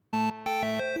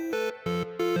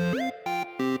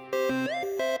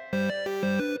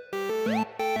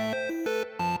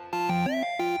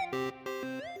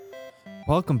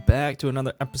Welcome back to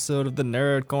another episode of the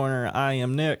Nerd Corner. I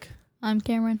am Nick. I'm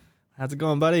Cameron. How's it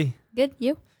going, buddy? Good,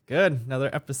 you? Good. Another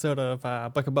episode of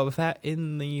Book of Boba Fett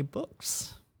in the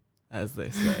books, as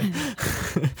they say.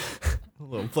 A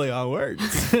little play on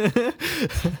words.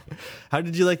 How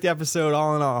did you like the episode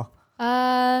all in all?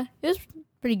 It was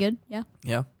pretty good, yeah.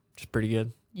 Yeah, just pretty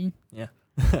good. Mm. Yeah.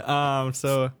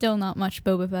 So Still not much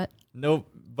Boba Fett. nope.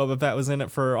 Boba Fett was in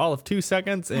it for all of 2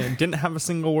 seconds and didn't have a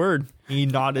single word. He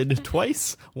nodded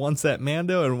twice, once at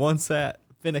Mando and once at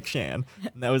Fennec Shan,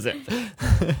 and that was it.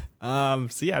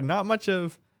 So yeah, not much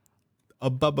of a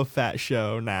Boba Fett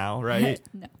show now, right?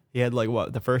 No. He had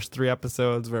the first 3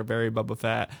 episodes were very Boba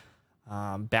Fett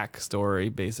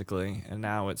backstory, basically, and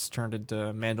now it's turned into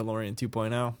Mandalorian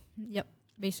 2.0. Yep,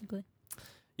 basically.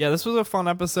 Yeah, this was a fun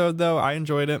episode, though. I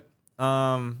enjoyed it.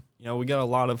 We got a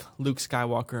lot of Luke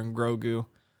Skywalker and Grogu,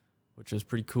 which is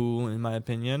pretty cool in my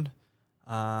opinion.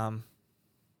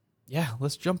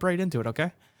 Let's jump right into it,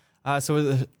 okay? So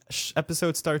the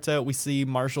episode starts out, we see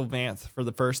Marshall Vance for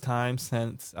the first time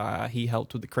since he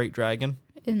helped with the Crate Dragon.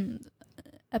 In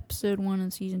episode 1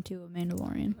 and season 2 of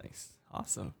Mandalorian. Nice.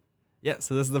 Awesome. Yeah,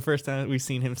 so this is the first time we've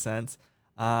seen him since.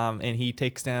 And he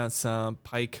takes down some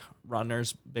Pike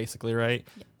runners, basically, right?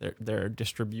 Yep. They're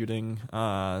distributing,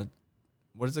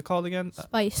 what is it called again?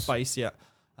 Spice, yeah.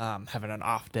 Having an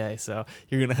off day, so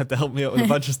you're going to have to help me out with a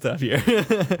bunch of stuff here.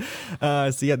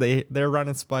 They're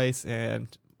running spice,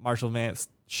 and Marshall Vance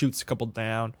shoots a couple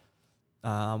down.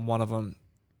 One of them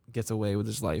gets away with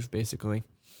his life, basically.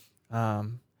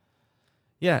 And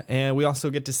we also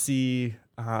get to see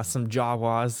some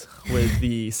Jawas with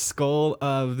the skull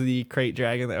of the Crate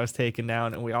Dragon that was taken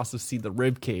down, and we also see the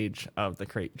rib cage of the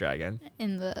Crate Dragon.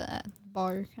 In the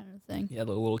bar kind of thing. Yeah,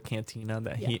 the little cantina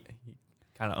that he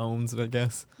kind of owns, I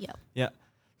guess. Yep. Yeah. So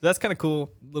that's kind of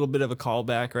cool. A little bit of a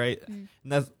callback, right? Mm.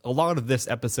 And that's a lot of this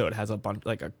episode has a bunch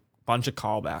of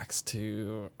callbacks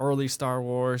to early Star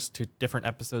Wars, to different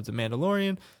episodes of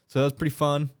Mandalorian. So that's pretty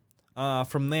fun.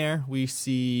 From there, we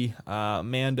see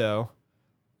Mando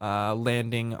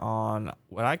landing on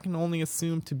what I can only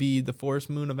assume to be the forest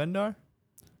moon of Endar.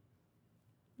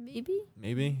 Maybe?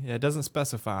 Yeah, it doesn't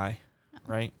specify,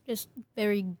 right? Just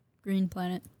very green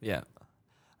planet. Yeah.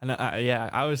 And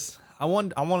I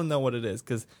want to know what it is,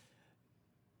 because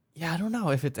I don't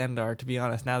know if it's Endar, to be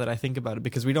honest, now that I think about it,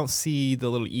 because we don't see the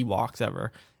little Ewoks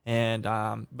ever. And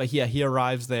but yeah, he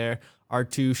arrives there.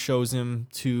 R2 shows him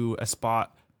to a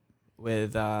spot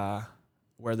with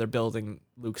where they're building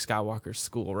Luke Skywalker's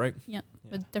school, right? Yep.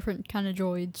 With different kind of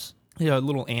droids. Yeah,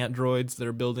 little ant droids that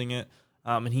are building it.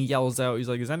 And he yells out, he's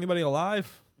like, "Is anybody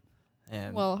alive?"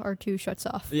 And R2 shuts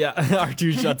off. Yeah,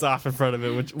 R2 shuts off in front of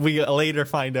it, which we later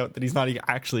find out that he's not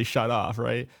actually shut off,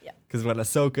 right? Yeah. Because when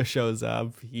Ahsoka shows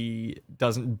up, he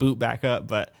doesn't boot back up,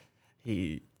 but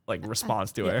he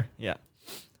responds to her. Yeah.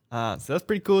 So that's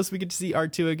pretty cool. So we get to see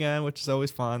R2 again, which is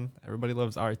always fun. Everybody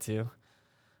loves R2.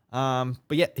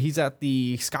 But yeah, he's at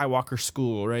the Skywalker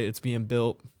school, right? It's being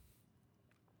built.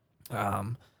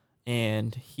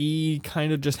 And he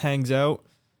kind of just hangs out.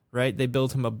 Right, they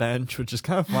built him a bench, which is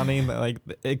kind of funny. That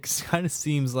it kind of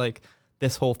seems like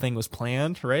this whole thing was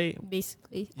planned, right?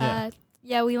 Basically,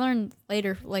 Yeah. We learned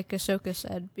later, like Ahsoka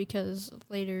said, because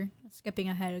later, skipping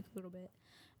ahead a little bit,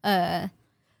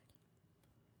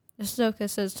 Ahsoka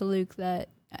says to Luke that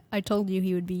I told you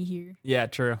he would be here. Yeah,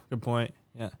 true. Good point.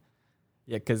 Yeah,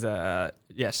 because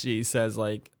she says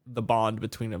the bond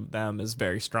between them is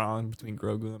very strong between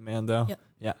Grogu and Mando. Yep.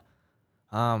 Yeah.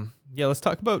 Let's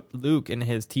talk about Luke and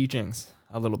his teachings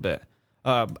a little bit.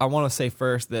 I want to say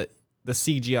first that the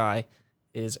CGI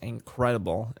is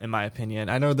incredible, in my opinion.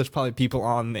 I know there's probably people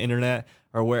on the internet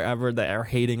or wherever that are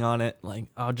hating on it,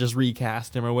 I'll just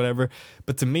recast him or whatever.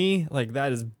 But to me,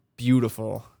 that is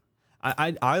beautiful.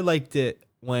 I liked it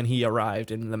when he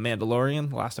arrived in The Mandalorian,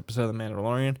 the last episode of The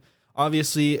Mandalorian.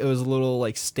 Obviously, it was a little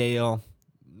stale,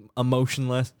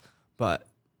 emotionless, but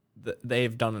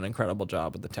they've done an incredible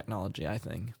job with the technology, I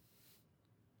think.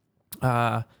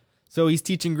 So he's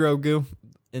teaching Grogu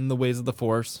in the ways of the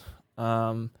Force,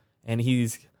 and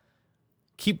he's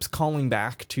keeps calling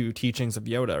back to teachings of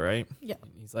Yoda, right? Yeah.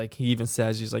 He even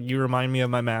says, you remind me of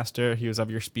my master. He was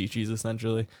of your species,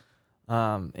 essentially.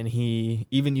 And he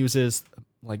even uses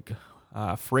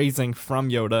phrasing from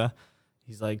Yoda.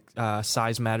 He's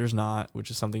size matters not,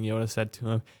 which is something Yoda said to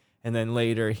him. And then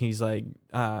later he's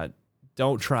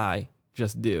don't try,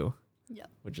 just do. Yeah.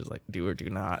 Which is do or do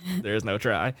not. There is no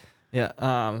try. Yeah.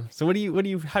 So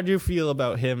how do you feel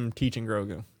about him teaching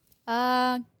Grogu?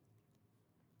 I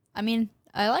mean,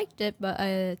 I liked it, but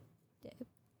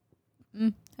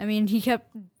he kept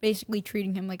basically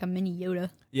treating him like a mini Yoda.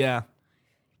 Yeah.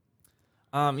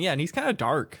 Yeah, and he's kind of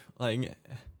dark. Like,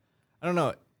 I don't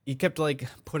know. He kept like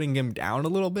putting him down a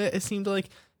little bit. It seemed like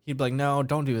he'd be like, "No,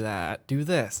 don't do that. Do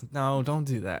this. No, don't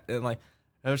do that." And like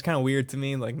that was kind of weird to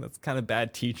me. Like that's kind of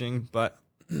bad teaching. But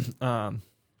um,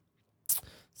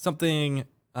 something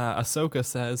Ahsoka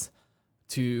says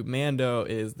to Mando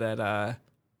is that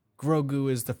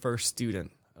Grogu is the first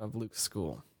student of Luke's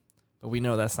school. But we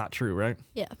know that's not true, right?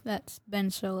 Yeah, that's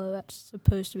Ben Solo. That's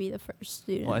supposed to be the first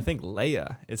student. Well, I think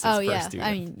Leia is his first student.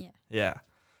 I mean, yeah. Yeah.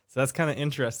 So that's kind of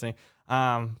interesting.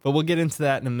 But we'll get into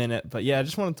that in a minute. But yeah, I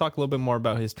just want to talk a little bit more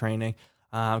about his training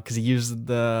because he used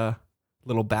the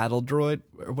little battle droid.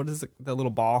 Or what is it? The little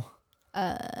ball?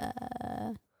 I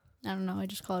don't know. I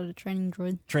just call it a training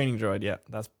droid. Training droid. Yeah.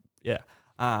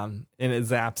 And it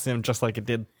zaps him just like it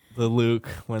did the Luke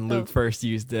when Luke first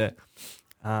used it.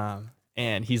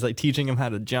 And he's like teaching him how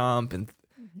to jump, and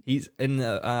he's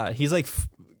like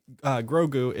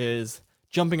Grogu is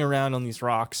jumping around on these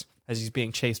rocks as he's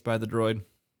being chased by the droid,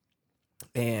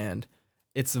 and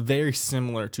it's very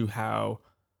similar to how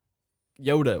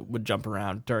Yoda would jump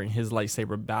around during his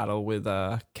lightsaber battle with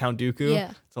Count Dooku.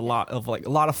 Yeah. It's a lot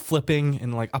of flipping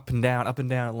and like up and down,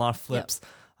 a lot of flips.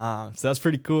 So that's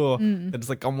pretty cool. It's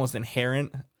like almost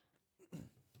inherent.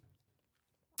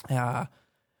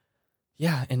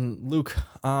 Yeah, and Luke,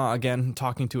 again,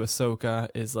 talking to Ahsoka,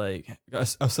 is like,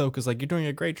 Ahsoka's like, "You're doing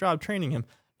a great job training him." And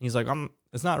he's like,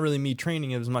 it's not really me training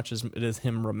him as much as it is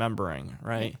him remembering,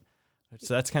 right?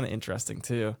 So that's kind of interesting,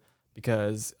 too,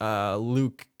 because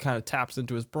Luke kind of taps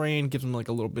into his brain, gives him like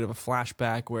a little bit of a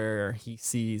flashback where he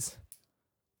sees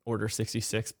Order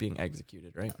 66 being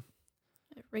executed, right?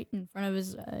 Right in front of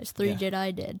his three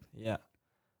Jedi dead. Yeah.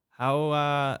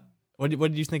 How, what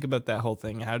did you think about that whole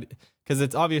thing? Because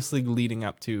it's obviously leading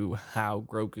up to how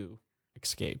Grogu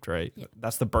escaped, right? Yeah.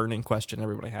 That's the burning question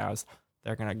everybody has.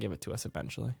 They're gonna give it to us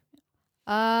eventually.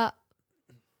 Yeah.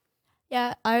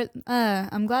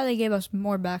 I'm glad they gave us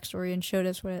more backstory and showed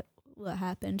us what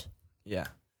happened. Yeah.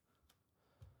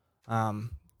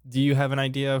 Do you have an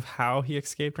idea of how he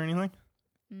escaped or anything?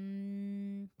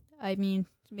 I mean,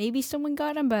 maybe someone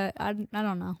got him, but I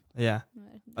don't know. Yeah.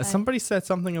 Somebody said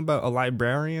something about a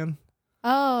librarian.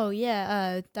 Oh,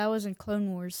 yeah, that was in Clone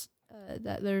Wars,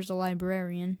 that there's a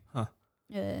librarian. Huh.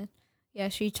 Yeah,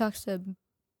 she talks to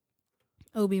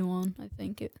Obi-Wan, I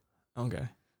think. Okay.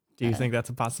 Do you think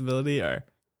that's a possibility, or?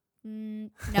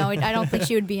 No, I don't think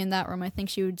she would be in that room. I think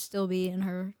she would still be in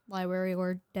her library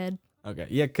or dead. Okay,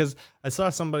 yeah, because I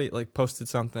saw somebody, like, posted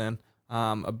something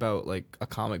about, like, a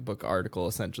comic book article,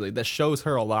 essentially, that shows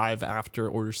her alive after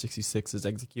Order 66 is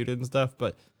executed and stuff,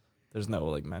 but there's no,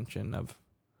 like, mention of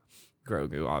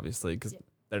Grogu, obviously, because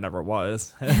there never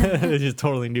was. It's just a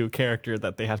totally new character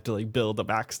that they have to like build a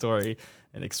backstory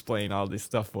and explain all this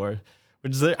stuff for,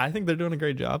 which is, I think they're doing a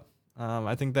great job.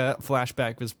 I think that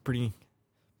flashback was pretty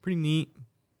neat.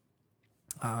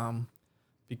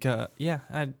 Because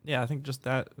I think just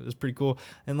that was pretty cool.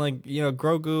 And like, you know,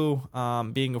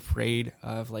 Grogu being afraid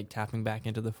of like tapping back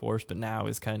into the Force, but now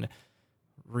is kind of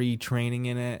retraining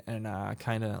in it, and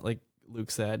kind of like Luke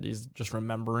said, he's just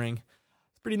remembering.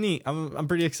 Pretty neat. I'm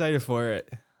pretty excited for it.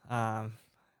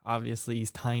 Obviously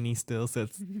he's tiny still, so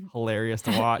it's hilarious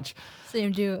to watch. See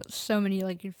him do so many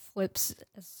like flips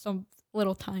as some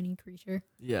little tiny creature.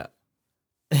 Yeah.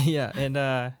 Yeah,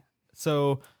 and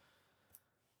so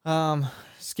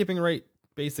skipping right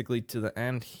basically to the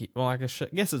end. I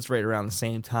guess it's right around the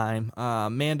same time.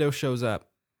 Mando shows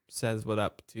up, says what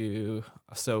up to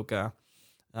Ahsoka.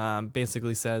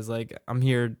 Basically says like, "I'm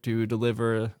here to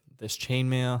deliver this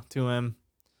chainmail to him."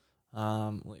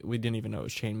 We didn't even know it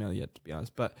was chainmail yet, to be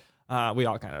honest, but we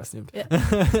all kind of assumed.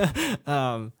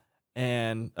 Yeah.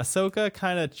 And Ahsoka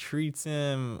kind of treats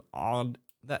him odd.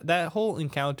 That whole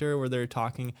encounter where they're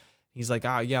talking, he's like,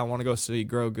 yeah, I want to go see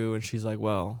Grogu, and she's like,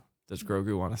 well, does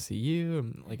Grogu want to see you?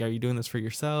 And like, are you doing this for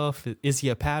yourself? Is he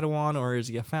a Padawan or is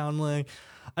he a foundling?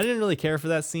 I didn't really care for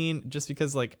that scene just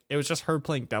because like it was just her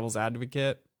playing devil's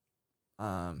advocate.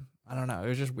 I don't know, it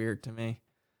was just weird to me.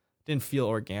 Didn't feel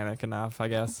organic enough, I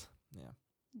guess. Yeah.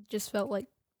 Just felt like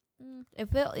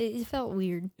it felt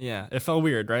weird. Yeah, it felt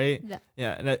weird, right? Yeah.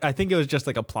 Yeah, and I think it was just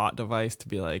like a plot device to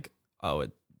be like,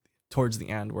 towards the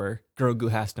end where Grogu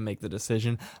has to make the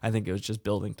decision. I think it was just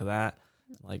building to that.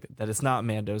 Like that it's not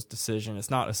Mando's decision, it's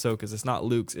not Ahsoka's, it's not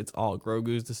Luke's, it's all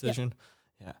Grogu's decision.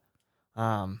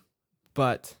 Yeah.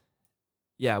 But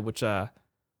yeah, which Luke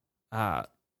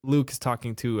is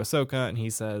talking to Ahsoka and he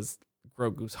says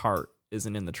Grogu's heart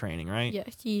isn't in the training, right? Yeah,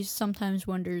 he sometimes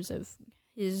wonders if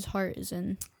his heart is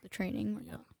in the training or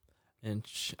not. And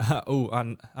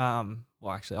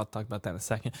well, actually, I'll talk about that in a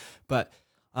second. But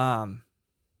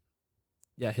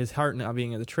his heart not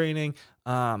being in the training.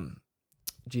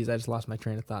 Geez, I just lost my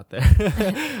train of thought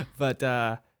there. But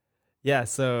yeah,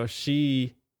 so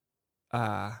she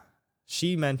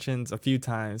mentions a few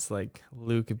times like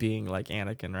Luke being like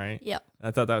Anakin, right? Yep.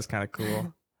 I thought that was kind of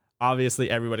cool. Obviously,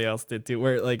 everybody else did too.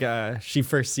 Where like she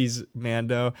first sees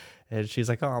Mando and she's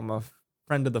like, "Oh, I'm a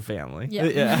friend of the family."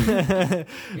 Yeah.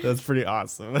 That's pretty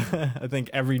awesome. I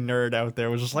think every nerd out there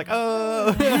was just like,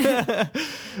 "Oh."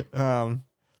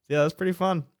 Yeah, that's pretty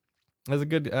fun. It was a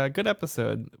good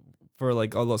episode for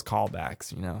like all those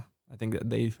callbacks. You know, I think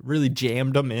that they really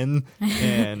jammed them in,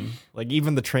 and like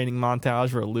even the training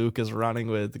montage where Luke is running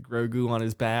with Grogu on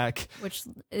his back, which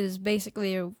is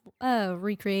basically a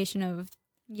recreation of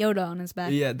Yoda on his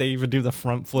back. Yeah, they even do the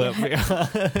front flip.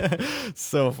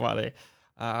 So funny.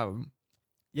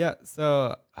 Yeah,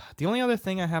 so the only other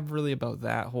thing I have really about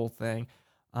that whole thing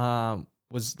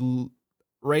was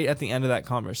right at the end of that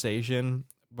conversation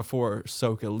before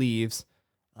Ahsoka leaves,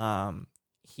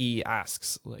 he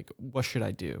asks, like, what should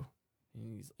I do?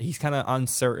 He's kind of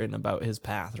uncertain about his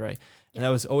path, right? And that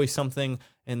was always something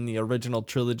in the original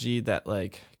trilogy that,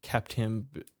 like, kept him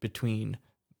between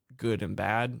good and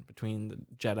bad, between the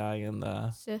Jedi and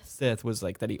the Sith, was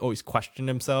like that he always questioned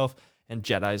himself, and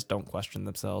Jedis don't question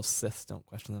themselves, Siths don't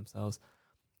question themselves.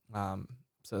 So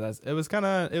it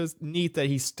was neat that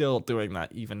he's still doing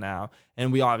that even now.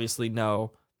 And we obviously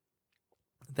know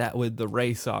that with the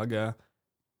Rey saga,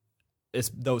 it's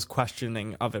those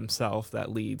questioning of himself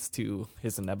that leads to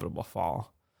his inevitable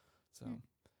fall. So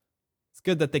it's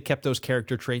good that they kept those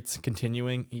character traits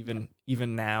continuing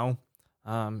even now.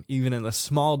 Even in a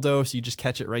small dose, you just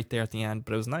catch it right there at the end,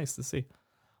 but it was nice to see.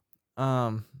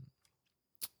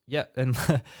 Yeah, and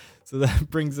so that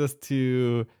brings us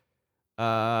to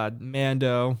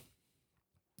Mando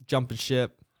jumping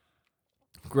ship.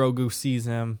 Grogu sees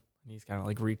him, and he's kind of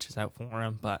like reaches out for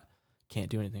him, but can't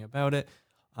do anything about it.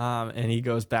 And he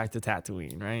goes back to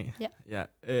Tatooine, right? Yeah.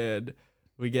 And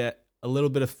we get a little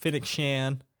bit of Fennec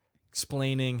Shan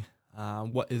explaining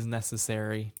what is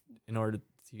necessary in order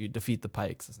to defeat the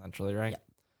Pikes, essentially, right?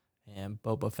 And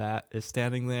Boba Fett is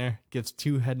standing there, gives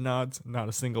 2 head nods, not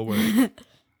a single word.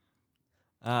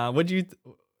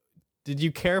 Did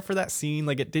you care for that scene?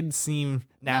 Like, it didn't seem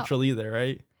natural either,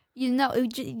 right?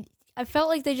 I felt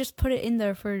like they just put it in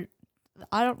there for,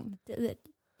 it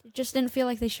just didn't feel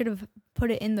like they should have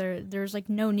put it in there. There's like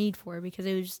no need for it because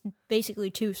it was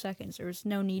basically 2 seconds. There was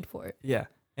no need for it. Yeah.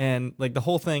 And like the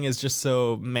whole thing is just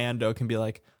so Mando can be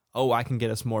like, oh, I can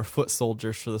get us more foot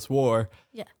soldiers for this war.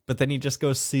 Yeah. But then he just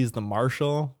goes sees the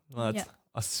marshal. Well, that's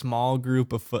a small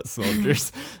group of foot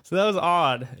soldiers. So that was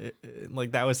odd.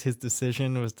 Like that was his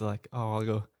decision, was to like, oh, I'll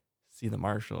go see the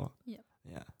marshal. Yeah.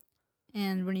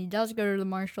 And when he does go to the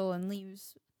marshal and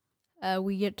leaves,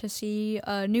 we get to see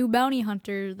a new bounty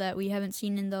hunter that we haven't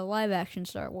seen in the live action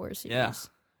Star Wars series.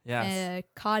 Yes.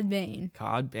 Cod Bane.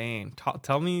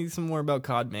 Tell me some more about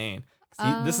Cod Bane.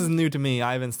 This is new to me.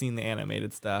 I haven't seen the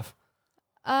animated stuff.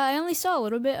 I only saw a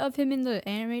little bit of him in the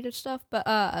animated stuff, but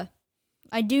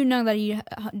I do know that he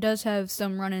does have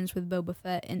some run-ins with Boba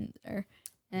Fett in there,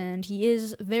 and he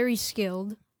is very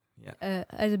skilled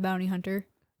as a bounty hunter.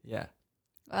 Yeah.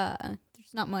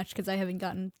 There's not much because I haven't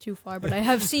gotten too far, but I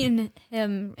have seen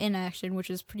him in action, which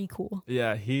is pretty cool.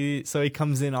 Yeah, he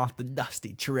comes in off the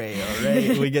dusty trail,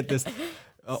 right? We get this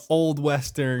old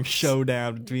Western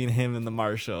showdown between him and the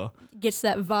marshal. Gets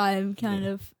that vibe, kind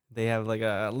of. They have like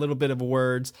a little bit of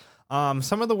words.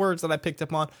 Some of the words that I picked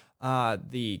up on,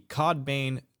 the Cod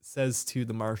Bane says to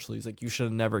the marshal, he's like, you should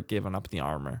have never given up the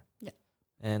armor. Yeah.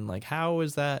 And like, how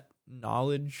is that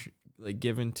knowledge like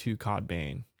given to Cod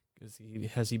Bane?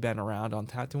 Has he been around on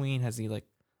Tatooine?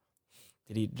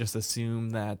 Did he just assume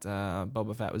that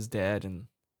Boba Fett was dead? And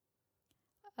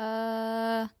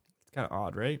it's kind of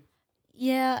odd, right?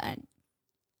 Yeah,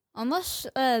 unless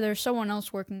there's someone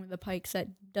else working with the Pikes that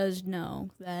does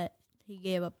know that he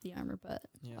gave up the armor, but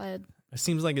it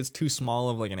seems like it's too small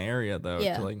of like an area though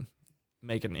to like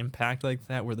make an impact like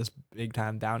that. We're this big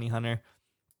time bounty hunter.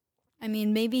 I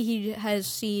mean, maybe he has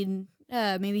seen.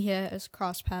 Maybe he has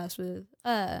crossed paths with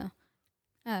Cobb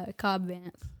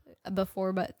Vanth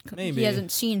before, but he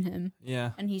hasn't seen him.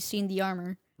 Yeah. And he's seen the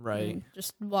armor. Right. And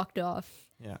just walked off.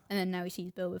 Yeah. And then now he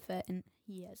sees Boba Fett and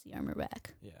he has the armor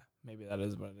back. Yeah. Maybe that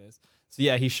is what it is. So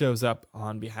yeah, he shows up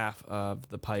on behalf of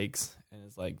the Pikes and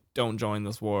is like, don't join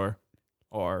this war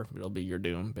or it'll be your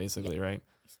doom, basically, right?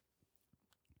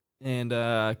 And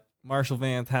Marshal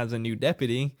Vanth has a new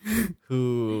deputy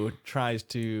who tries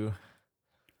to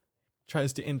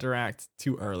interact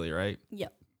too early, right?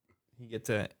 Yep. He gets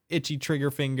an itchy trigger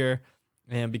finger,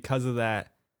 and because of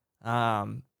that,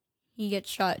 he he gets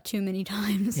shot too many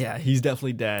times. Yeah, he's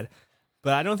definitely dead.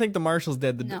 But I don't think the Marshal's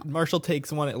dead. The No. Marshal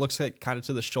takes one. It looks like kind of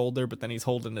to the shoulder, but then he's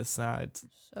holding his sides.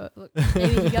 So look,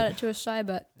 maybe he got it to his side,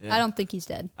 but Yeah. I don't think he's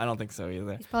dead. I don't think so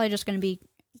either. He's probably just going to be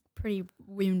pretty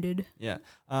wounded. Yeah.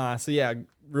 So yeah,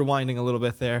 rewinding a little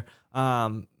bit there.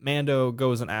 Mando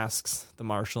goes and asks the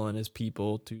Marshal and his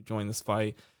people to join this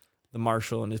fight. The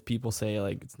Marshal and his people say,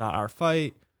 like, it's not our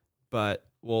fight, but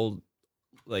we'll,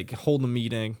 like, hold a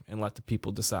meeting and let the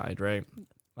people decide, right?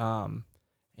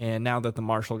 And now that the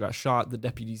Marshal got shot, the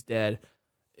deputy's dead,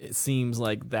 it seems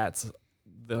like that's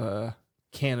the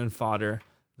cannon fodder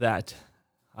that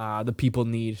the people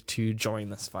need to join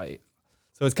this fight.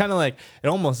 So it's kind of like, it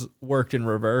almost worked in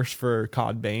reverse for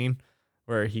Cod Bane,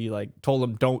 where he, like, told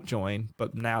them don't join,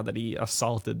 but now that he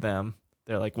assaulted them,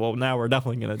 they're like, well, now we're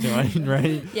definitely going to join,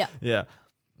 right? Yeah. Yeah.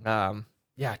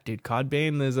 Yeah, dude, Cod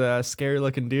Bane is a scary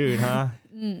looking dude, huh?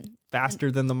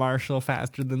 Faster than the Marshal,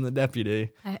 faster than the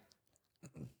deputy.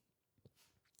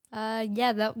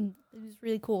 Yeah, that was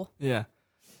really cool. Yeah.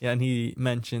 Yeah, and he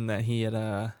mentioned that he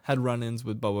had run-ins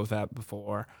with Boba Fett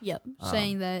before. Yep,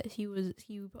 saying that he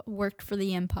worked for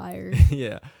the Empire.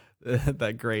 Yeah,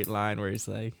 that great line where he's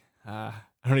like, I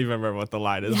don't even remember what the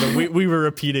line is, but we were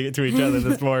repeating it to each other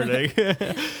this morning.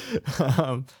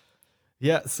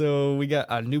 Yeah, so we got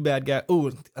a new bad guy.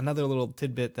 Oh, another little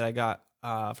tidbit that I got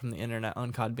from the internet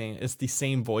on Cod Bane. It's the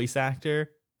same voice actor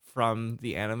from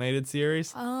the animated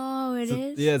series. Oh, it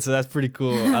is? Yeah, so that's pretty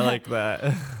cool. I like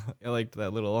that. I liked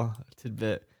that little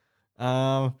tidbit.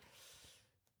 Yeah.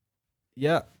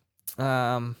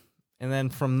 And then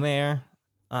from there,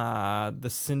 the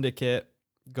Syndicate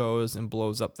goes and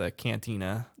blows up the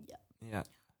cantina. Yeah.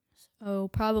 So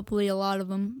probably a lot of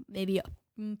them, maybe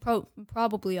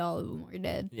probably all of them are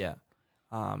dead. Yeah.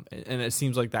 And it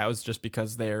seems like that was just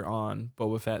because they're on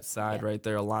Boba Fett's side, right?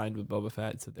 They're aligned with Boba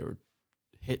Fett, so they were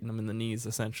hitting him in the knees,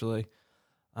 essentially.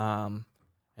 And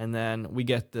then we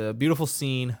get the beautiful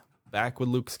scene back with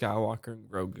Luke Skywalker and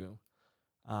Grogu,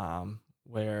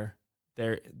 where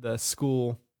the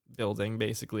school building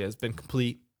basically has been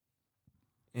complete,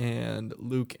 and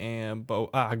Luke and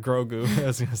Grogu, I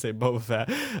was gonna say Boba Fett,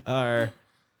 are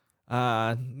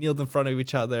kneeled in front of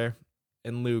each other,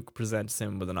 and Luke presents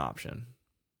him with an option.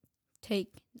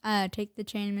 Take the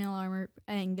chainmail armor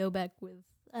and go back with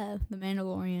the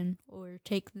Mandalorian, or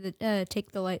take the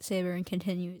lightsaber and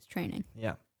continue his training.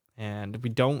 Yeah, and we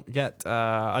don't get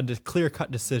a clear-cut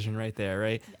decision right there,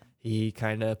 right? Yeah. He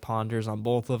kind of ponders on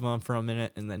both of them for a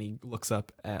minute, and then he looks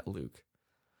up at Luke.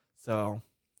 So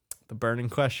the burning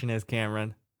question is,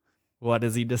 Cameron, what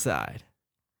does he decide?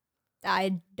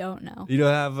 I don't know. You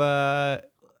don't have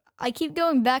I keep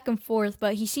going back and forth,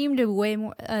 but he seemed a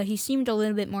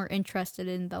little bit more interested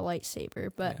in the lightsaber.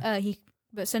 But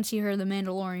but since he heard the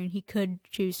Mandalorian, he could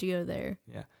choose to go there.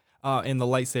 Yeah. And the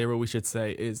lightsaber, we should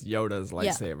say, is Yoda's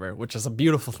lightsaber, which is a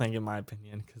beautiful thing in my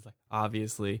opinion, because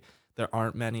obviously there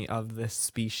aren't many of this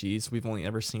species. We've only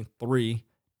ever seen 3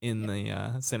 in the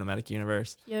cinematic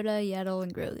universe. Yoda, Yaddle,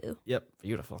 and Grogu. Yep,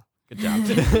 beautiful. Good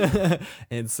job.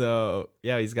 And so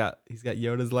yeah, he's got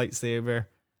Yoda's lightsaber,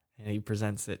 and he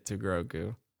presents it to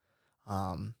Grogu.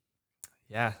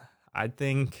 Yeah, I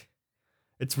think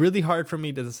it's really hard for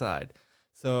me to decide.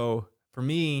 So for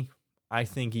me, I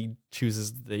think he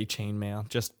chooses the chainmail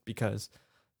just because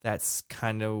that's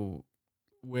kind of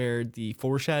where the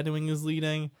foreshadowing is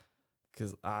leading.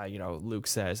 Because Luke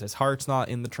says his heart's not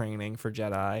in the training for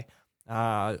Jedi.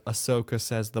 Ahsoka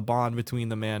says the bond between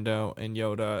the Mando and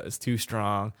Yoda is too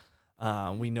strong.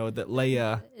 We know that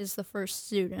Leia is the first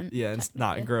student. Yeah, it's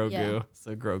not Grogu. Yeah.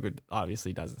 So Grogu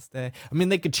obviously doesn't stay. I mean,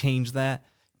 they could change that.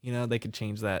 They could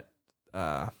change that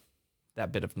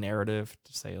that bit of narrative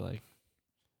to say like,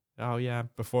 oh yeah,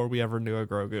 before we ever knew a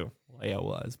Grogu, Leia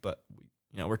was, but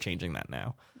we're changing that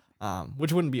now.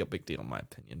 Which wouldn't be a big deal in my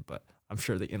opinion, but I'm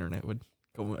sure the internet would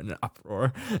go in an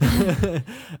uproar.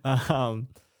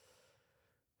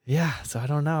 Yeah, so I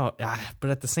don't know. But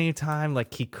at the same time,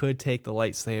 like, he could take the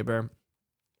lightsaber.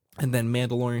 And then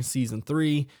Mandalorian Season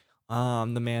 3,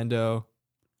 the Mando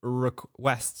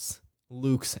requests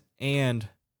Luke's and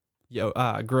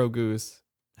Grogu's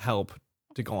help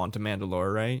to go on to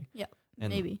Mandalore, right? Yeah,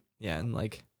 and, maybe. Yeah, and,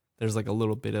 like, there's, like, a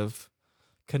little bit of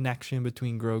connection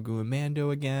between Grogu and Mando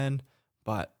again.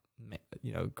 But,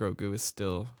 Grogu is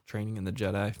still training in the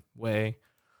Jedi way.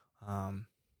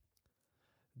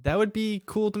 That would be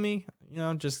cool to me,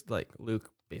 just like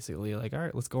Luke basically like, all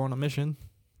right, let's go on a mission,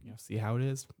 see how it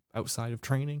is outside of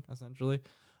training, essentially.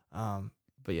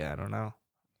 But yeah, I don't know.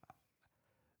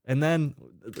 And then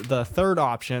the third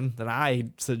option that I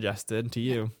suggested to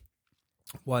you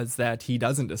was that he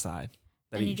doesn't decide.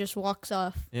 And he just walks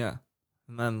off. Yeah.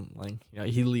 And then, like,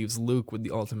 he leaves Luke with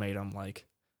the ultimatum, like,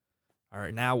 all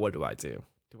right, now what do I do?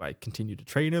 Do I continue to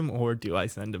train him or do I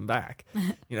send him back?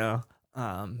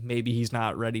 Maybe he's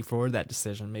not ready for that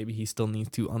decision. Maybe he still needs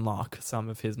to unlock some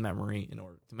of his memory in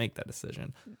order to make that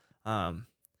decision. So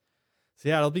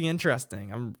yeah, it'll be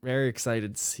interesting. I'm very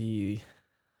excited to see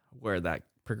where that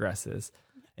progresses.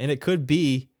 And it could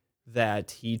be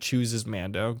that he chooses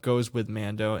Mando, goes with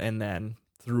Mando, and then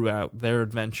throughout their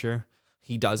adventure,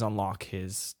 he does unlock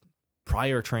his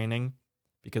prior training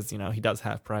because, he does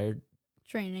have prior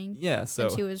training. Yeah, so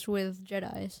since he was with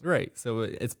Jedis. Right. So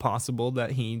it's possible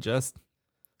that he just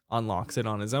unlocks it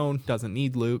on his own, doesn't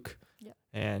need Luke,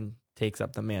 and takes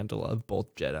up the mantle of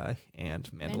both Jedi and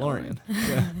Mandalorian.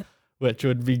 Yeah, which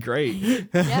would be great.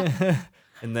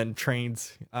 And then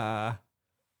trains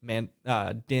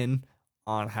Din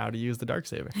on how to use the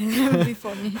Darksaber. That would be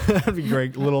funny. That'd be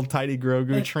great. Little tiny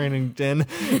Grogu training Din.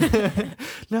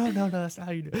 No, that's not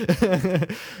how you do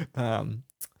it.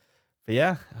 But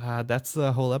yeah, that's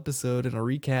the whole episode in a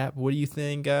recap. What do you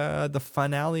think the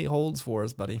finale holds for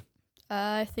us, buddy?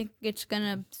 I think it's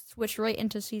gonna switch right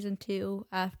into season 2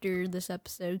 after this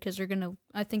episode because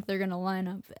I think they're gonna line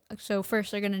up. So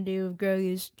first they're gonna do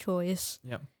Grogu's choice.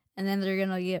 Yep. And then they're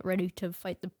gonna get ready to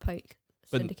fight the Pike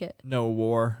Syndicate. No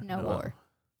war. No war.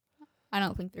 I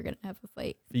don't think they're gonna have a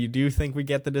fight. You do think we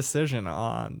get the decision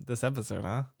on this episode,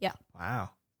 huh? Yeah.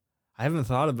 Wow. I haven't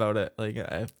thought about it, like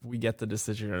if we get the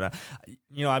decision or not.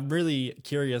 I'm really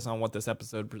curious on what this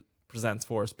episode presents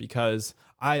for us because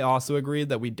I also agree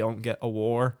that we don't get a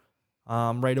war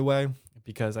right away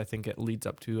because I think it leads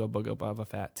up to a Book of Boba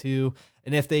Fett too.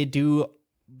 And if they do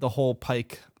the whole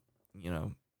Pike,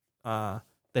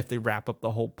 if they wrap up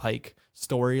the whole Pike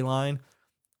storyline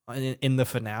in the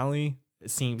finale, it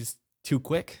seems too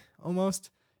quick almost.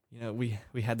 We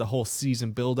had the whole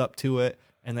season build up to it.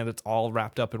 And then it's all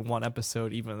wrapped up in one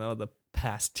episode, even though the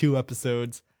past 2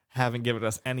 episodes haven't given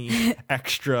us any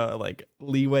extra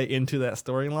leeway into that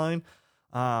storyline.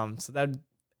 So that,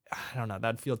 I don't know,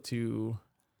 that'd feel too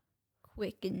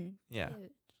quick and yeah.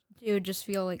 It would just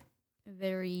feel like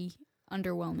very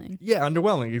underwhelming. Yeah,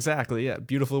 underwhelming, exactly. Yeah,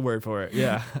 beautiful word for it.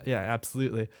 Yeah, yeah,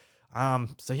 absolutely.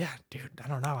 So yeah, dude, I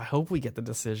don't know. I hope we get the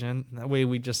decision. That way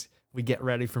we get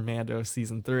ready for Mando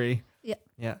season 3. Yeah.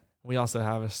 Yeah. We also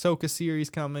have a Ahsoka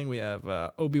series coming. We have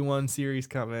Obi-Wan series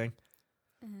coming,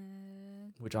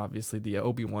 which obviously the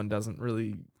Obi-Wan doesn't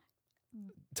really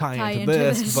tie into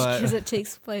this, but because it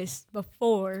takes place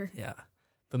before. Yeah,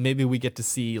 but maybe we get to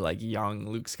see young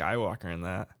Luke Skywalker in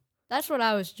that. That's what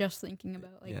I was just thinking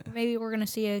about. Maybe we're gonna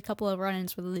see a couple of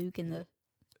run-ins with Luke in the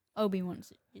Obi-Wan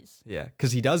series. Yeah,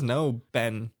 because he does know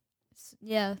Ben.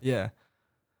 Yeah. Yeah.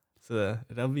 So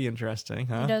that'll be interesting,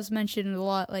 huh? He does mention a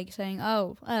lot, saying,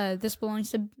 this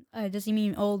belongs to, does he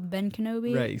mean old Ben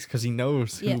Kenobi? Right, because he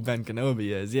knows who Ben Kenobi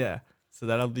is, yeah. So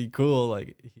that'll be cool,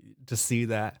 to see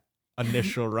that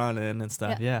initial run-in and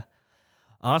stuff, yeah.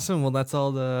 Awesome, well, that's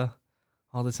all the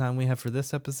time we have for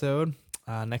this episode.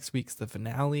 Next week's the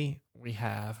finale. We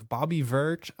have Bobby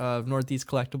Verch of Northeast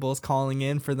Collectibles calling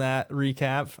in for that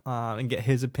recap and get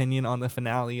his opinion on the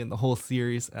finale and the whole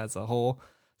series as a whole.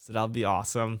 So that'll be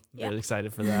awesome. Yeah. Really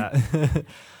excited for that.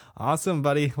 Awesome,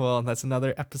 buddy. Well, that's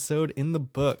another episode in the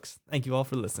books. Thank you all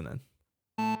for listening.